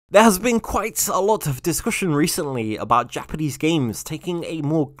There has been quite a lot of discussion recently about Japanese games taking a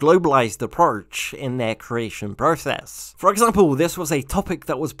more globalized approach in their creation process. For example, this was a topic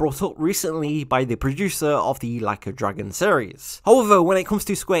that was brought up recently by the producer of the Like a Dragon series. However, when it comes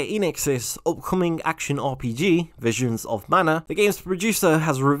to Square Enix's upcoming action RPG, Visions of Mana, the game's producer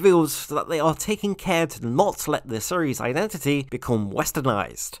has revealed that they are taking care to not let the series' identity become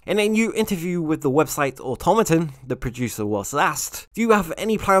westernized. In a new interview with the website Automaton, the producer was asked, "Do you have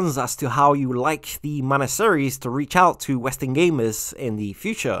any plans as to how you would like the Mana series to reach out to Western gamers in the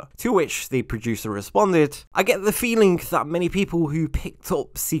future?" To which the producer responded, "I get the feeling that many people who picked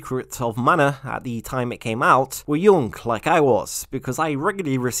up Secret of Mana at the time it came out were young like I was, because I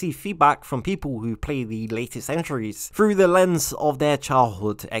regularly receive feedback from people who play the latest entries through the lens of their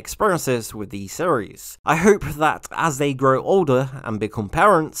childhood experiences with the series. I hope that as they grow older and become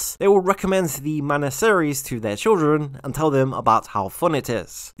parents, they will recommend the Mana series to their children and tell them about how fun it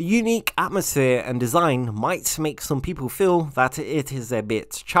is. The unique atmosphere and design might make some people feel that it is a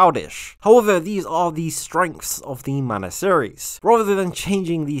bit childish. However, these are the strengths of the Mana series. Rather than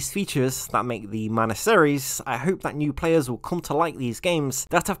changing these features that make the Mana series, I hope that new players will come to like these games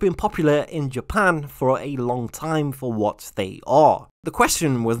that have been popular in Japan for a long time for what they are." The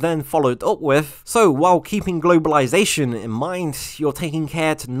question was then followed up with, "So while keeping globalization in mind, you're taking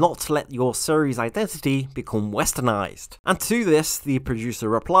care to not let your series identity become westernized?" And to this, the producer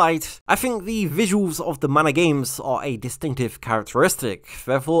replied, "I think the visuals of the Mana games are a distinctive characteristic,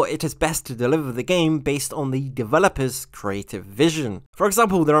 therefore it is best to deliver the game based on the developer's creative vision. For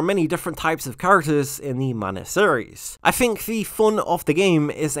example, there are many different types of characters in the Mana series. I think the fun of the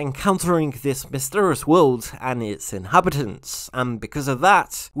game is encountering this mysterious world and its inhabitants, and because of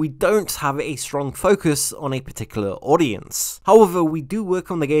that, we don't have a strong focus on a particular audience. However, we do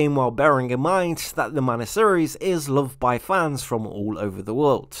work on the game while bearing in mind that the Mana series is loved by fans from all over the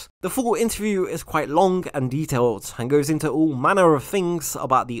world." The full interview is quite long and detailed and goes into all manner of things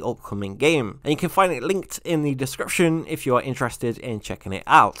about the upcoming game, and you can find it linked in the description if you are interested in checking it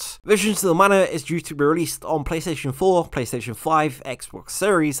out. Visions of Mana is due to be released on PlayStation 4, PlayStation 5, Xbox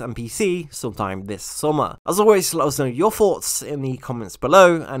Series and PC sometime this summer. As always, let us know your thoughts in the comments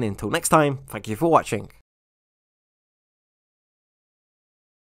below, and until next time, thank you for watching.